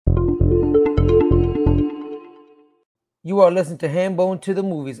You are listening to Hambone to the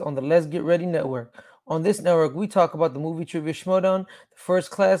Movies on the Let's Get Ready Network. On this network, we talk about the movie trivia schmodown, the First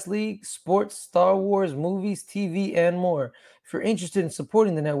Class League, sports, Star Wars, movies, TV, and more. If you're interested in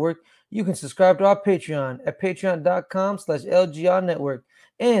supporting the network, you can subscribe to our Patreon at patreon.com/LGR Network.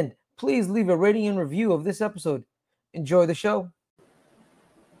 And please leave a rating and review of this episode. Enjoy the show.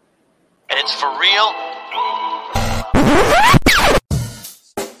 It's for real.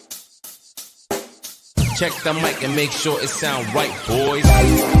 Check the mic and make sure it sound right, boys.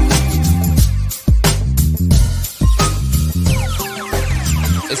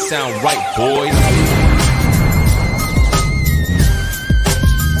 It sound right, boys.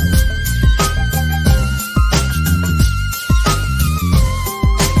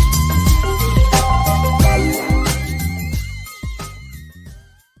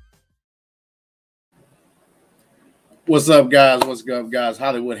 What's up, guys? What's up, guys?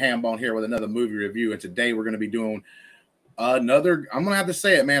 Hollywood Hambone here with another movie review, and today we're going to be doing another, I'm going to have to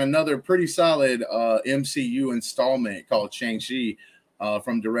say it, man, another pretty solid MCU installment called Shang-Chi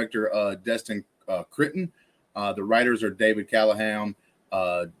from director Destin Critton. The writers are David Callahan.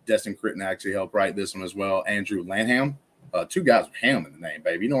 Destin Critton actually helped write this one as well. Andrew Lanham. Two guys with ham in the name,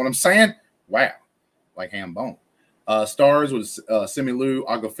 baby. You know what I'm saying? Wow. Like Hambone. Stars with Simu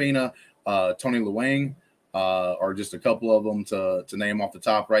Agafina, Tony Leung. Or just a couple of them to name off the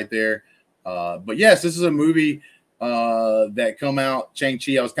top right there. But yes, this is a movie that come out,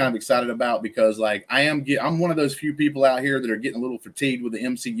 Shang-Chi, I was kind of excited about because like I'm one of those few people out here that are getting a little fatigued with the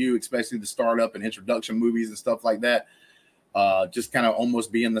MCU, especially the startup and introduction movies and stuff like that. Just kind of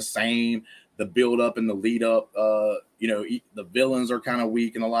almost being the same, the build up and the lead up. The villains are kind of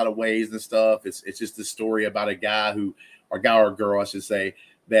weak in a lot of ways and stuff. It's just a story about a guy or girl, I should say,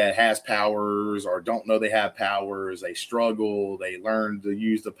 that has powers or don't know they have powers. They struggle. They learn to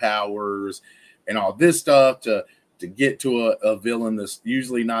use the powers and all this stuff to get to a villain that's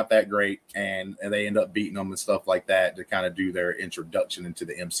usually not that great. And they end up beating them and stuff like that to kind of do their introduction into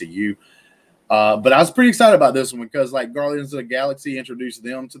the MCU. But I was pretty excited about this one because like Guardians of the Galaxy introduced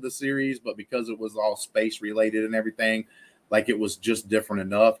them to the series, but because it was all space related and everything, like it was just different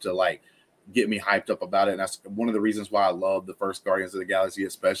enough to like get me hyped up about it. And that's one of the reasons why I love the first Guardians of the Galaxy,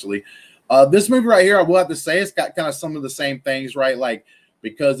 especially. This movie right here, I will have to say, it's got kind of some of the same things, right? Like,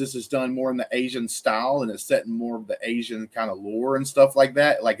 because this is done more in the Asian style and it's set in more of the Asian kind of lore and stuff like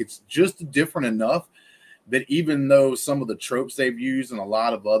that. Like, it's just different enough that even though some of the tropes they've used in a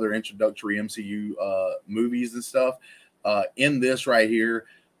lot of other introductory MCU movies and stuff, in this right here,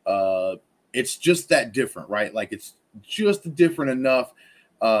 it's just that different, right? Like, it's just different enough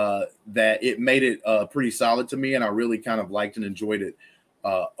that it made it pretty solid to me, and I really kind of liked and enjoyed it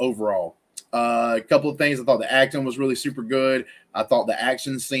overall. A couple of things, I thought the acting was really super good. I thought the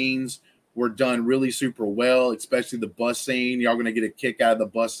action scenes were done really super well, especially the bus scene. Y'all gonna get a kick out of the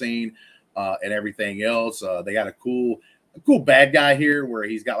bus scene and everything else. They got a cool bad guy here where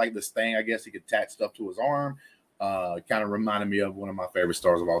he's got like this thing, I guess he could attach stuff to his arm. Kind of reminded me of one of my favorite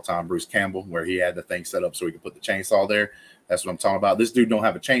stars of all time, Bruce Campbell, where he had the thing set up so he could put the chainsaw there. That's what I'm talking about. This dude don't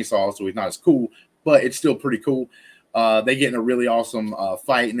have a chainsaw, so he's not as cool, but it's still pretty cool. They get in a really awesome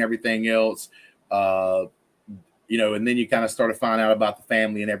fight and everything else. And then you kind of start to find out about the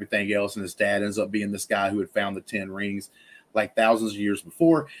family and everything else. And his dad ends up being this guy who had found the 10 rings like thousands of years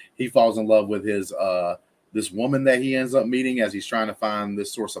before. He falls in love with his this woman that he ends up meeting as he's trying to find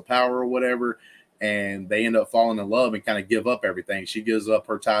this source of power or whatever. And they end up falling in love and kind of give up everything. She gives up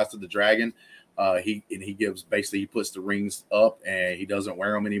her ties to the dragon. He puts the rings up and he doesn't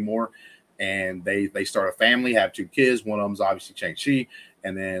wear them anymore. And they start a family, have 2 kids. One of them's obviously Shang-Chi,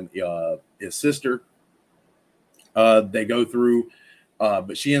 and then his sister. They go through,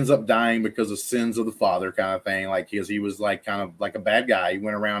 but she ends up dying because of sins of the father, kind of thing. Like he was like kind of like a bad guy. He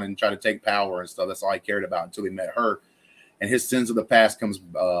went around and tried to take power and stuff. That's all he cared about until he met her. And his sins of the past comes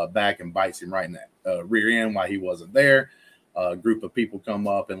back and bites him right in that rear end while he wasn't there. A group of people come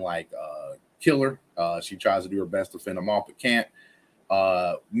up and like kill her. She tries to do her best to fend them off, but can't.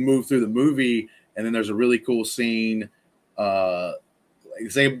 Move through the movie, and then there's a really cool scene.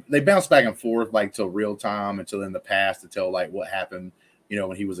 They bounce back and forth like till real time until in the past to tell like what happened,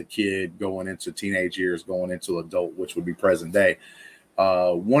 when he was a kid going into teenage years, going into adult, which would be present day.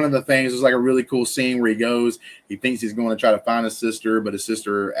 One of the things is like a really cool scene where he thinks he's going to try to find his sister, but his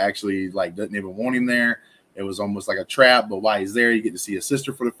sister actually like doesn't even want him there. It was almost like a trap, but while he's there, you get to see his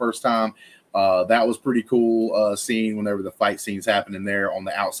sister for the first time. That was pretty cool scene whenever the fight scenes happening there on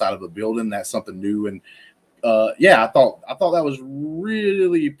the outside of a building. That's something new. And I thought that was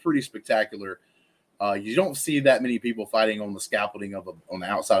really pretty spectacular. You don't see that many people fighting on the scaffolding on the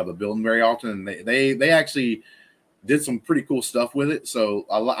outside of a building very often. And they actually did some pretty cool stuff with it. So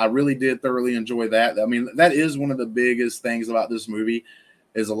I really did thoroughly enjoy that. I mean, that is one of the biggest things about this movie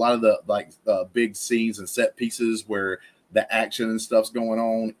is a lot of the big scenes and set pieces where the action and stuff's going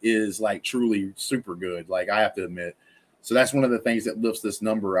on is like truly super good. Like I have to admit. So that's one of the things that lifts this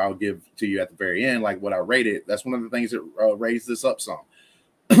number. I'll give to you at the very end, like what I rated. That's one of the things that raised this up some.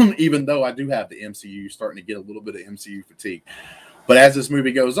 Even though I do have the MCU starting to get a little bit of MCU fatigue. But as this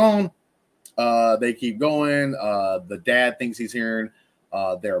movie goes on, they keep going. The dad thinks he's hearing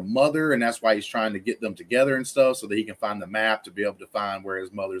their mother, and that's why he's trying to get them together and stuff so that he can find the map to be able to find where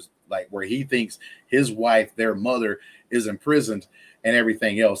his mother's, like where he thinks his wife, their mother, is imprisoned and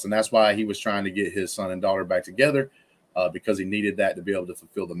everything else. And that's why he was trying to get his son and daughter back together because he needed that to be able to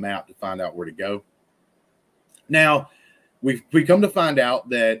fulfill the map to find out where to go. Now, we come to find out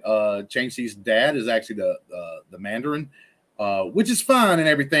that Shang-Chi's dad is actually the Mandarin, which is fine and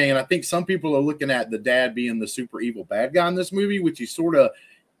everything. And I think some people are looking at the dad being the super evil bad guy in this movie, which he sort of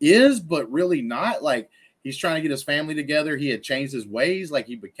is, but really not. Like he's trying to get his family together. He had changed his ways. Like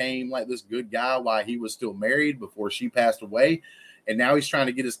he became like this good guy while he was still married before she passed away. And now he's trying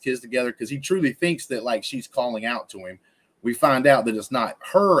to get his kids together because he truly thinks that like she's calling out to him. We find out that it's not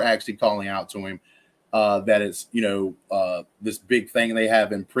her actually calling out to him, that it's, this big thing they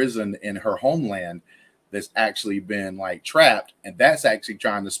have in prison in her homeland that's actually been like trapped, and that's actually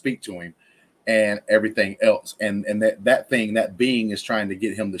trying to speak to him and everything else. And that being is trying to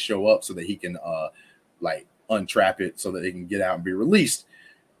get him to show up so that he can like untrap it so that they can get out and be released.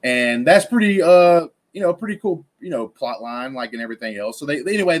 And that's pretty pretty cool, plot line, like, and everything else. So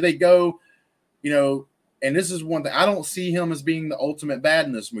they go, and this is one thing, I don't see him as being the ultimate bad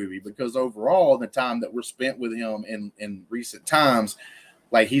in this movie, because overall the time that we're spent with him in recent times,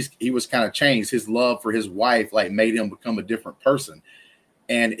 like he was kind of changed. His love for his wife like made him become a different person.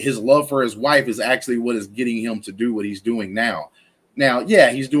 And his love for his wife is actually what is getting him to do what he's doing now. Now,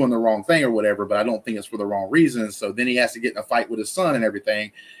 yeah, he's doing the wrong thing or whatever, but I don't think it's for the wrong reasons. So then he has to get in a fight with his son and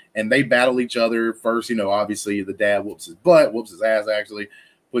everything. And they battle each other first. Obviously the dad whoops his ass, actually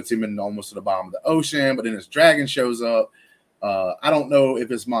puts him in almost to the bottom of the ocean. But then his dragon shows up. I don't know if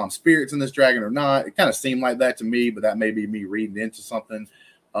his mom's spirit's in this dragon or not. It kind of seemed like that to me, but that may be me reading into something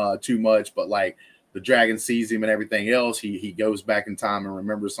too much. But like the dragon sees him and everything else. He goes back in time and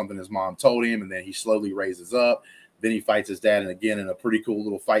remembers something his mom told him. And then he slowly raises up. Then he fights his dad. And again, in a pretty cool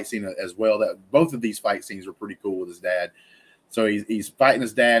little fight scene as well, that both of these fight scenes are pretty cool with his dad. So he's fighting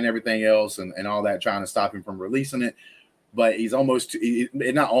his dad and everything else and all that, trying to stop him from releasing it. But he's he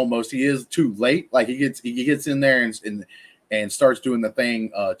is too late. Like he gets in there and starts doing the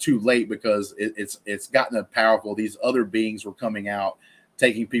thing too late, because it's gotten powerful. These other beings were coming out,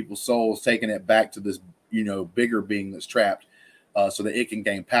 taking people's souls, taking it back to this, bigger being that's trapped, so that it can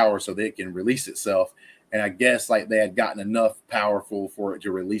gain power, so that it can release itself. And I guess like they had gotten enough powerful for it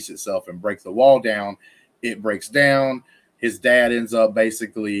to release itself and break the wall down. It breaks down. His dad ends up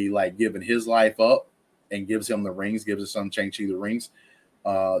basically like giving his life up and gives him the rings, gives his son Shang-Chi the rings,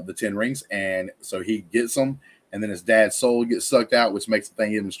 the 10 rings. And so he gets them. And then his dad's soul gets sucked out, which makes the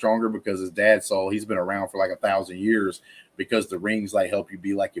thing even stronger, because his dad's soul, he's been around for like 1,000 years, because the rings like help you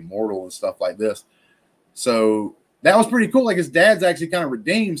be like immortal and stuff like this. So that was pretty cool. Like his dad's actually kind of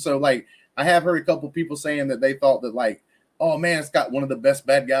redeemed. So like I have heard a couple people saying that they thought that like, oh man, it's got one of the best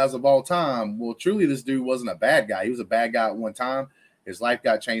bad guys of all time. Well, truly, this dude wasn't a bad guy. He was a bad guy at one time. His life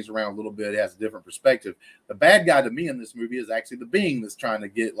got changed around a little bit. It has a different perspective. The bad guy to me in this movie is actually the being that's trying to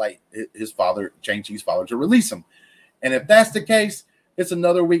get like his father, Shang-Chi's father, to release him. And if that's the case, it's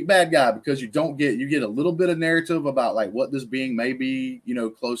another weak bad guy, because you get a little bit of narrative about like what this being may be,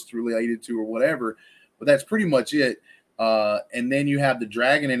 close to related to or whatever. But that's pretty much it. And then you have the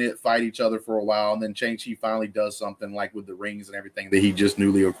dragon and it fight each other for a while. And then Shang-Chi finally does something like with the rings and everything that he just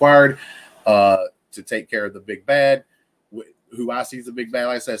newly acquired to take care of the big bad, who I see as the big bad.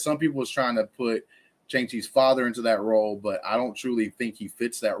 Like I said, some people was trying to put Shang-Chi's father into that role, but I don't truly think he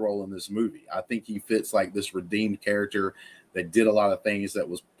fits that role in this movie. I think he fits like this redeemed character that did a lot of things that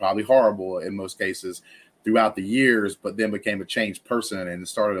was probably horrible in most cases throughout the years, but then became a changed person and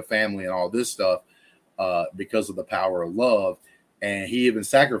started a family and all this stuff. Because of the power of love. And he even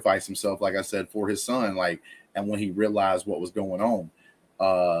sacrificed himself, like I said, for his son, and when he realized what was going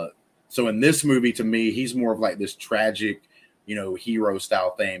on. So in this movie, to me, he's more of like this tragic, hero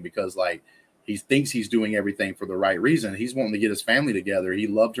style thing, because like he thinks he's doing everything for the right reason. He's wanting to get his family together. He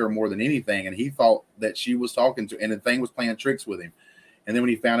loved her more than anything. And he thought that she was talking to, and the thing was playing tricks with him. And then when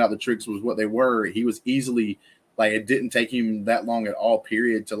he found out the tricks was what they were, he was easily like, it didn't take him that long at all,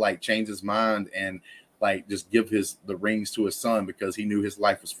 period, to like change his mind and like just give the rings to his son, because he knew his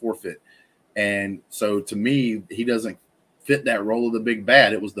life was forfeit. And so to me, he doesn't fit that role of the big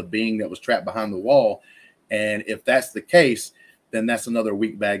bad. It was the being that was trapped behind the wall. And if that's the case, then that's another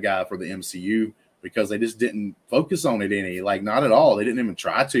weak bad guy for the MCU, because they just didn't focus on it any, like not at all. They didn't even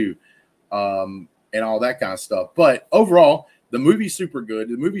try to, and all that kind of stuff. But overall, the movie's super good.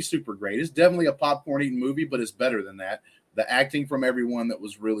 The movie's super great. It's definitely a popcorn eating movie, but it's better than that. The acting from everyone that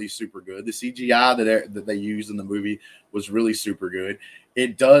was really super good. The CGI that they used in the movie was really super good.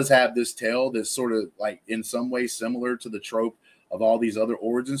 It does have this tale that's sort of like in some ways similar to the trope of all these other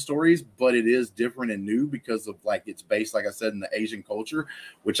origin stories, but it is different and new because of like it's based, like I said, in the Asian culture,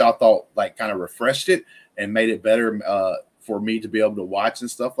 which I thought like kind of refreshed it and made it better for me to be able to watch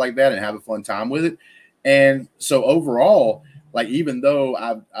and stuff like that and have a fun time with it. And so overall, like even though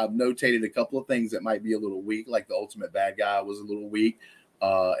I've notated a couple of things that might be a little weak, like the ultimate bad guy was a little weak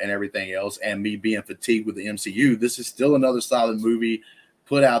and everything else, and me being fatigued with the MCU, this is still another solid movie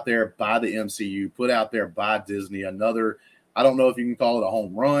put out there by the MCU, put out there by Disney. Another, I don't know if you can call it a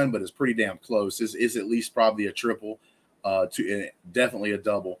home run, but it's pretty damn close. It's at least probably a triple, to definitely a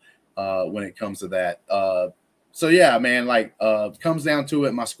double when it comes to that. So yeah, man, like comes down to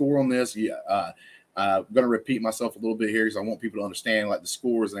it. My score on this, I'm going to repeat myself a little bit here because I want people to understand like the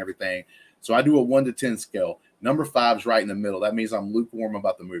scores and everything. So I do a 1 to 10 scale. Number 5 is right in the middle. That means I'm lukewarm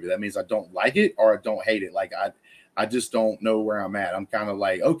about the movie. That means I don't like it or I don't hate it. Like I just don't know where I'm at. I'm kind of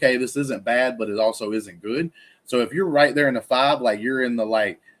like, okay, this isn't bad, but it also isn't good. So if you're right there in the 5, like you're in the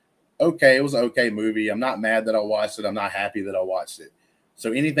like, okay, it was an okay movie. I'm not mad that I watched it. I'm not happy that I watched it.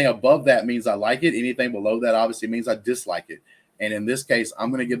 So anything above that means I like it. Anything below that obviously means I dislike it. And in this case, I'm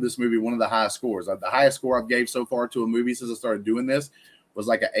going to give this movie one of the highest scores. The highest score I've gave so far to a movie since I started doing this was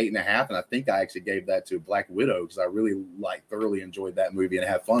like an 8.5. And I think I actually gave that to Black Widow because I really like thoroughly enjoyed that movie and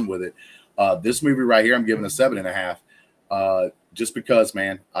had fun with it. This movie right here, I'm giving a 7.5. Just because,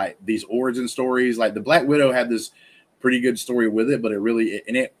 man, these origin stories, like the Black Widow had this pretty good story with it, but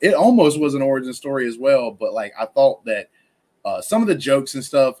it almost was an origin story as well. But like, I thought that some of the jokes and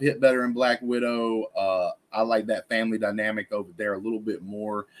stuff hit better in Black Widow. I like that family dynamic over there a little bit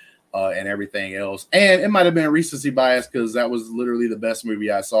more and everything else. And it might have been a recency bias because that was literally the best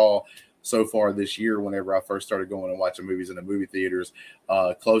movie I saw so far this year whenever I first started going and watching movies in the movie theaters,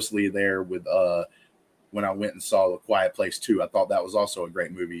 closely there with when I went and saw The Quiet Place 2. I thought that was also a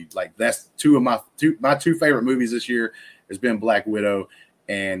great movie. Like that's my two favorite movies this year has been Black Widow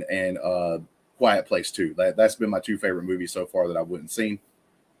and Quiet Place 2. That's been my two favorite movies so far that I wouldn't seen.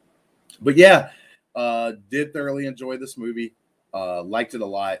 But yeah, did thoroughly enjoy this movie. Liked it a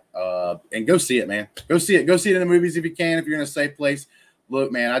lot. And go see it, man. Go see it. Go see it in the movies if you can, if you're in a safe place.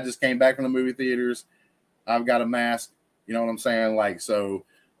 Look, man, I just came back from the movie theaters. I've got a mask. You know what I'm saying? Like, so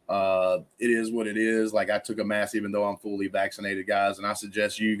it is what it is. Like, I took a mask even though I'm fully vaccinated, guys. And I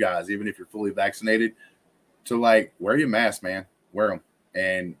suggest you guys, even if you're fully vaccinated, to like wear your mask, man. Wear them.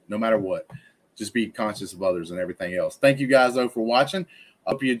 And no matter what, just be conscious of others and everything else. Thank you guys, though, for watching.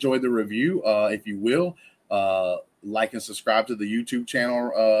 I hope you enjoyed the review. If you will, like and subscribe to the YouTube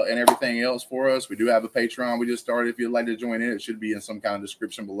channel and everything else for us. We do have a Patreon we just started. If you'd like to join in, it should be in some kind of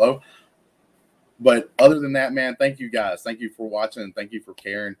description below. But other than that, man, thank you guys. Thank you for watching and thank you for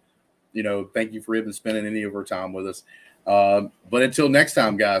caring. You know, thank you for even spending any of our time with us. But until next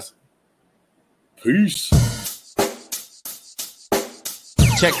time, guys, peace.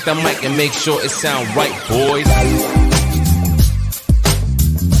 Check the mic and make sure it sound right, boys.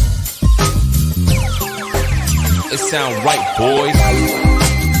 It sound right, boys.